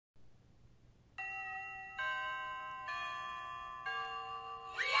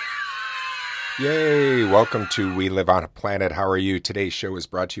Yay! Welcome to We Live on a Planet. How are you? Today's show is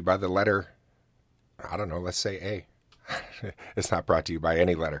brought to you by the letter, I don't know, let's say A. It's not brought to you by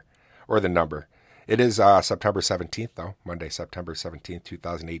any letter or the number. It is September 17th, though. Monday, September 17th,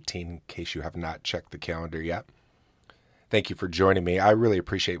 2018, in case you have not checked the calendar yet. Thank you for joining me. I really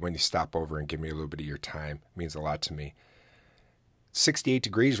appreciate when you stop over and give me a little bit of your time. It means a lot to me. 68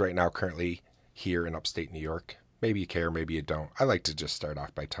 degrees right now currently here in upstate New York. Maybe you care, maybe you don't. I like to just start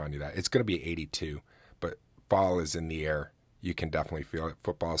off by telling you that. It's going to be 82, but fall is in the air. You can definitely feel it.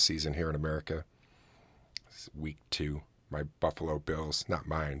 Football season here in America. It's week 2. My Buffalo Bills, not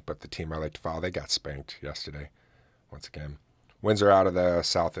mine, but the team I like to follow, they got spanked yesterday. Once again. Winds are out of the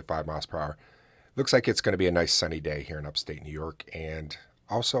south at 5 miles per hour. Looks like it's going to be a nice sunny day here in upstate New York and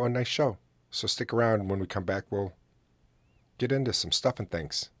also a nice show. So stick around. When we come back, we'll get into some stuff and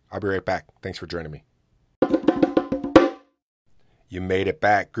things. I'll be right back. Thanks for joining me. You made it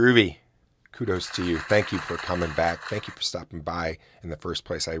back. Groovy. Kudos to you. Thank you for coming back. Thank you for stopping by in the first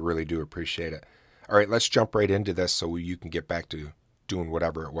place. I really do appreciate it. All right, let's jump right into this so you can get back to doing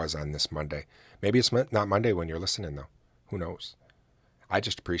whatever it was on this Monday. Maybe it's not Monday when you're listening, though. Who knows? I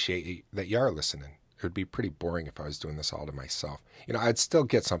just appreciate that you are listening. It would be pretty boring if I was doing this all to myself. I'd still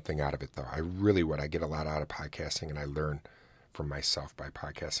get something out of it, though. I really would. I get a lot out of podcasting, and I learn from myself by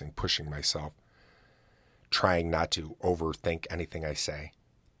podcasting, pushing myself, trying not to overthink anything I say.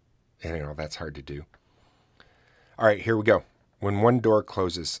 And, that's hard to do. All right, here we go. When one door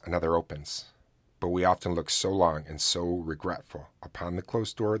closes, another opens. But we often look so long and so regretful upon the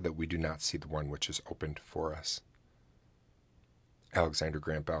closed door that we do not see the one which is opened for us. Alexander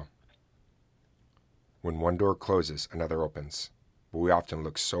Graham Bell. When one door closes, another opens. But we often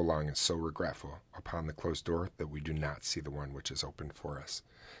look so long and so regretful upon the closed door that we do not see the one which is opened for us.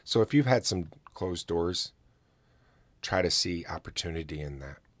 So if you've had some closed doors, try to see opportunity in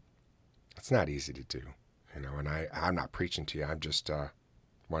that. It's not easy to do, and I'm not preaching to you. I'm just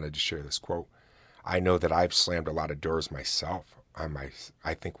wanted to share this quote. I know that I've slammed a lot of doors myself. I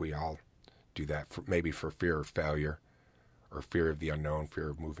think we all do that, maybe for fear of failure or fear of the unknown,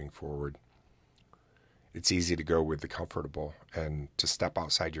 fear of moving forward. It's easy to go with the comfortable, and to step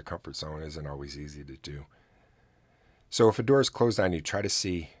outside your comfort zone isn't always easy to do. So if a door is closed on you, try to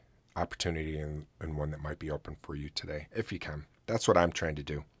see opportunity in one that might be open for you today, if you can. That's what I'm trying to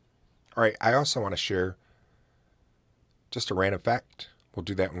do. All right, I also want to share just a random fact. We'll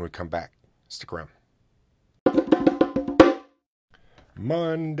do that when we come back. Stick around.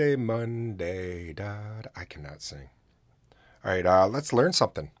 Monday, Monday, I cannot sing. All right, let's learn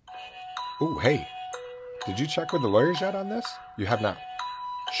something. Ooh, hey, did you check with the lawyers yet on this? You have not.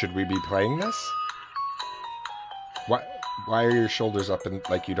 Should we be playing this? Why are your shoulders up and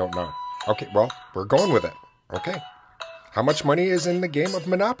like you don't know? Okay, well, we're going with it. Okay. How much money is in the game of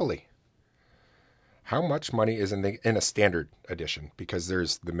Monopoly? How much money is in a standard edition? Because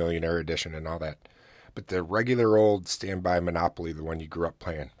there's the millionaire edition and all that. But the regular old standby Monopoly, the one you grew up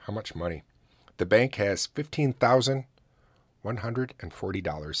playing, how much money? The bank has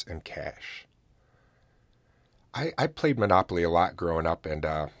 $15,140 in cash. I played Monopoly a lot growing up, and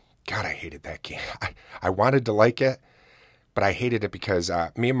God, I hated that game. I wanted to like it, but I hated it because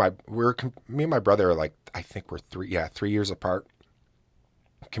me and my brother are like, I think we're 3 years apart.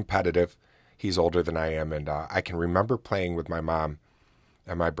 Competitive. He's older than I am, and I can remember playing with my mom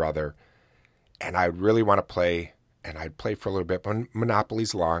and my brother, and I really want to play, and I'd play for a little bit, but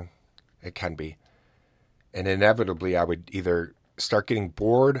Monopoly's long. It can be. And inevitably, I would either start getting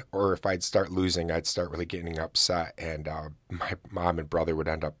bored, or if I'd start losing, I'd start really getting upset, and my mom and brother would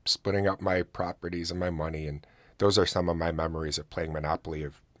end up splitting up my properties and my money, and those are some of my memories of playing Monopoly,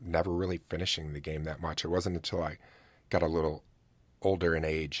 of never really finishing the game that much. It wasn't until I got a little older in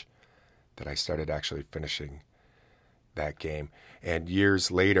age that I started actually finishing that game. And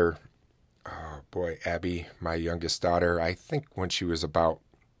years later, oh boy, Abby, my youngest daughter, I think when she was about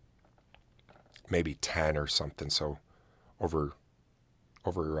maybe 10 or something, so over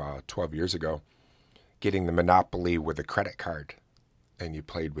 12 years ago, getting the Monopoly with a credit card, and you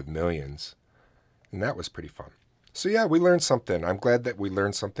played with millions, and that was pretty fun. So yeah, we learned something. I'm glad that we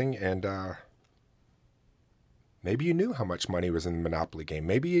learned something, and maybe you knew how much money was in the Monopoly game.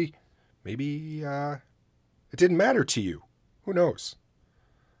 Maybe it didn't matter to you. Who knows?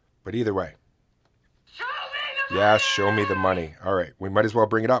 But either way. Show me the money! Yeah, show me the money. All right, we might as well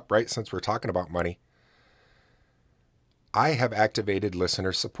bring it up, right, since we're talking about money. I have activated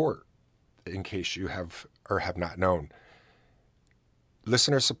listener support, in case you have or have not known.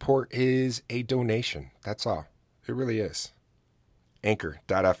 Listener support is a donation. That's all. It really is.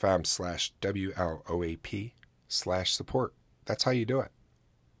 Anchor.fm/WLOAP/support. That's how you do it.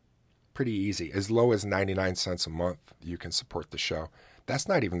 Pretty easy. As low as 99 cents a month, you can support the show. That's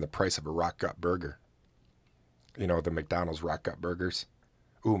not even the price of a Rock Gut burger. You know, the McDonald's Rock Gut burgers.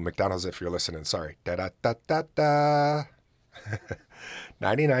 Ooh, McDonald's, if you're listening, sorry. Da-da-da-da-da.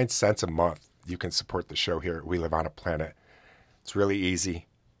 99 cents a month. You can support the show here at We Live on a Planet. It's really easy.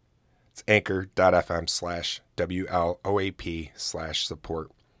 It's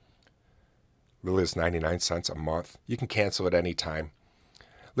anchor.fm/WLOAP/support. Really is 99 cents a month. You can cancel at any time.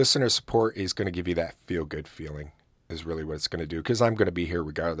 Listener support is going to give you that feel-good feeling is really what it's going to do, because I'm going to be here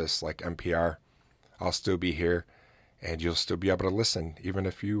regardless, like NPR. I'll still be here, and you'll still be able to listen, even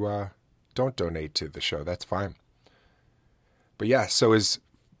if you don't donate to the show. That's fine. But yeah, so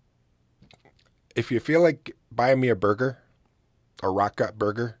if you feel like buying me a burger, a Rock Gut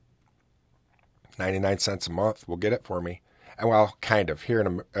burger, 99 cents a month will get it for me. And well, kind of, here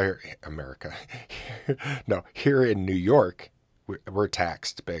in America. No, here in New York, we're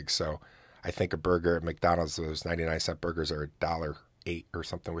taxed big. So I think a burger at McDonald's, those 99-cent burgers are $1.08 or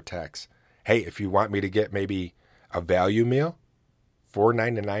something with tax. Hey, if you want me to get maybe a value meal,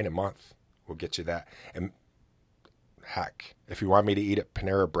 $4.99 a month, we'll get you that. And heck, if you want me to eat at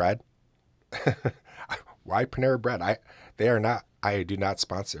Panera Bread, why Panera Bread? I do not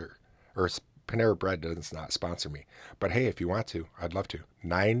sponsor, or Panera Bread does not sponsor me. But hey, if you want to, I'd love to.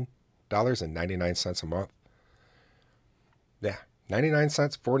 $9.99 a month. Yeah, 99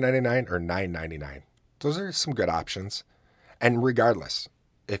 cents, $4.99, or $9.99. Those are some good options. And regardless,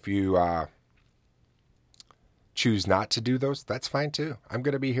 if you choose not to do those, that's fine too. I'm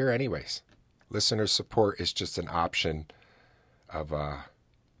going to be here anyways. Listener support is just an option of a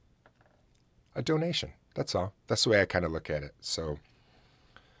donation. That's all. That's the way I kind of look at it. So,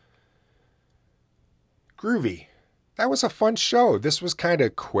 groovy. That was a fun show. This was kind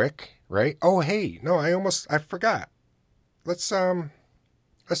of quick, right? Oh, hey, no, I forgot. Let's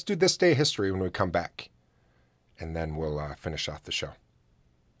do this day of history when we come back, and then we'll finish off the show.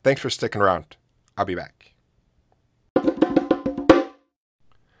 Thanks for sticking around. I'll be back.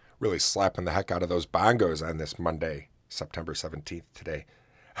 Really slapping the heck out of those bongos on this Monday, September 17th today.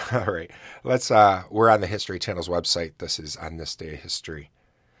 All right, we're on the History Channel's website. This is On This Day of History.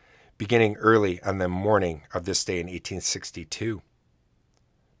 Beginning early on the morning of this day in 1862,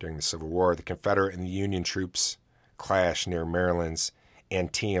 during the Civil War, the Confederate and the Union troops clashed near Maryland's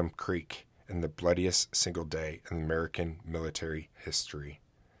Antietam Creek in the bloodiest single day in American military history.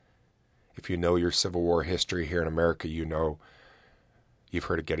 If you know your Civil War history here in America, you know you've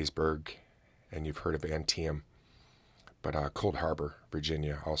heard of Gettysburg and you've heard of Antietam. But Cold Harbor,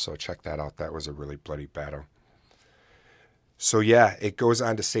 Virginia, also check that out. That was a really bloody battle. So yeah, it goes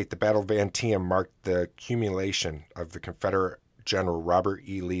on to state the Battle of Antietam marked the culmination of the Confederate General Robert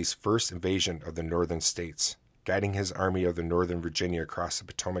E. Lee's first invasion of the northern states, guiding his army of the Northern Virginia across the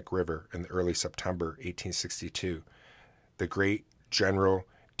Potomac River in early September 1862. The great general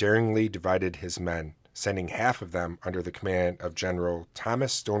daringly divided his men, sending half of them under the command of General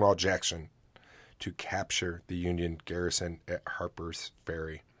Thomas Stonewall Jackson to capture the Union garrison at Harper's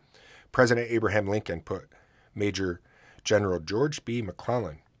Ferry. President Abraham Lincoln put Major General George B.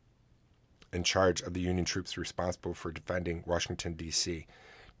 McClellan in charge of the Union troops responsible for defending Washington, D.C.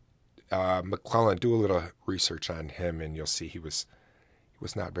 McClellan, do a little research on him, and you'll see he was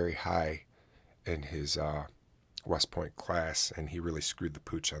not very high in his West Point class, and he really screwed the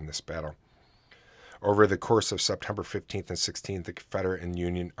pooch on this battle. Over the course of September 15th and 16th, the Confederate and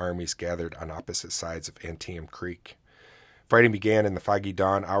Union armies gathered on opposite sides of Antietam Creek. Fighting began in the foggy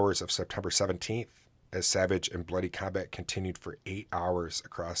dawn hours of September 17th, as savage and bloody combat continued for 8 hours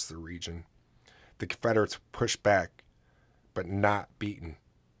across the region. The Confederates pushed back, but not beaten,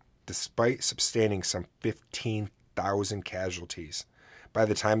 despite sustaining some 15,000 casualties. By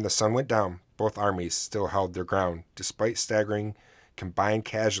the time the sun went down, both armies still held their ground, despite staggering combined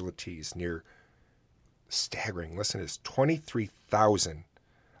casualties near listen to this, 23,000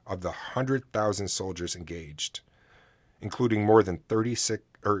 of the 100,000 soldiers engaged, including more than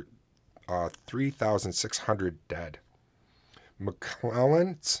 3,600 dead.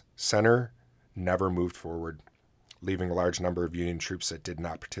 McClellan's center never moved forward, leaving a large number of Union troops that did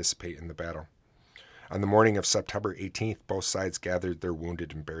not participate in the battle. On the morning of September 18th, both sides gathered their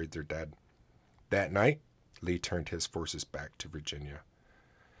wounded and buried their dead. That night, Lee turned his forces back to Virginia.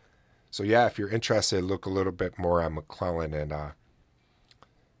 So yeah, if you're interested, look a little bit more on McClellan, and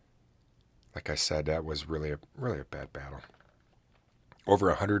like I said, that was really a bad battle. Over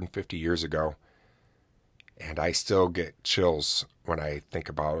 150 years ago, and I still get chills when I think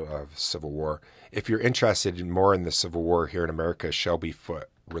about Civil War. If you're interested in more in the Civil War here in America, Shelby Foote,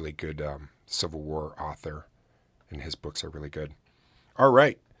 really good Civil War author, and his books are really good. All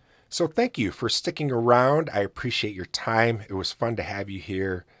right, So thank you for sticking around. I appreciate your time. It was fun to have you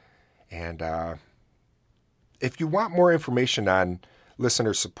here. And if you want more information on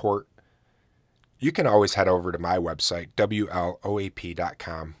listener support, you can always head over to my website,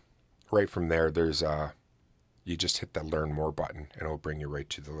 wloap.com. Right from there, there's you just hit the Learn More button, and it'll bring you right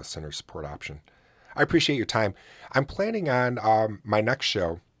to the listener support option. I appreciate your time. I'm planning on my next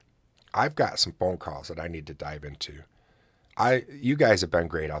show. I've got some phone calls that I need to dive into. You guys have been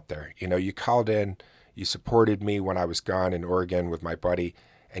great out there. You know, you called in, you supported me when I was gone in Oregon with my buddy,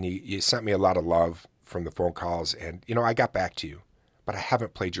 and you sent me a lot of love from the phone calls, and, you know, I got back to you. But I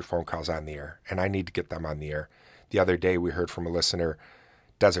haven't played your phone calls on the air, and I need to get them on the air. The other day we heard from a listener,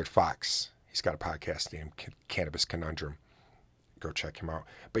 Desert Fox. He's got a podcast named Cannabis Conundrum. Go check him out.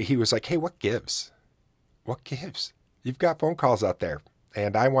 But he was like, hey, what gives? What gives? You've got phone calls out there,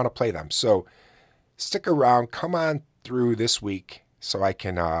 and I want to play them. So stick around. Come on through this week so I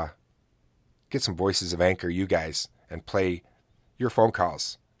can get some voices of Anchor, you guys, and play your phone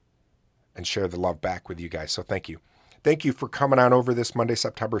calls and share the love back with you guys. So thank you. Thank you for coming on over this Monday,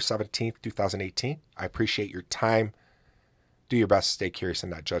 September 17th, 2018. I appreciate your time. Do your best. Stay curious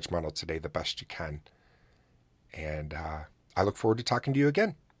and not judgmental today the best you can. And I look forward to talking to you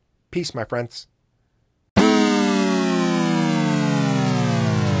again. Peace, my friends.